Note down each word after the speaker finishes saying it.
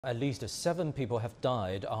At least 7 people have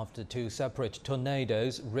died after 2 separate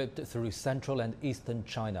tornadoes ripped through central and eastern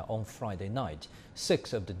China on Friday night.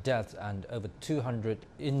 6 of the deaths and over 200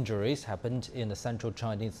 injuries happened in the central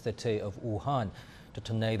Chinese city of Wuhan. The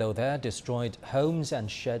tornado there destroyed homes and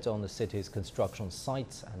sheds on the city's construction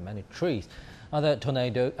sites and many trees. Another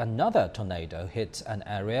tornado hit an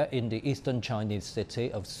area in the eastern Chinese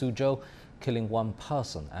city of Suzhou, killing 1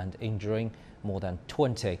 person and injuring more than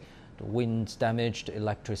 20. The winds damaged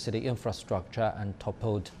electricity infrastructure and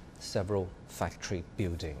toppled several factory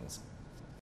buildings.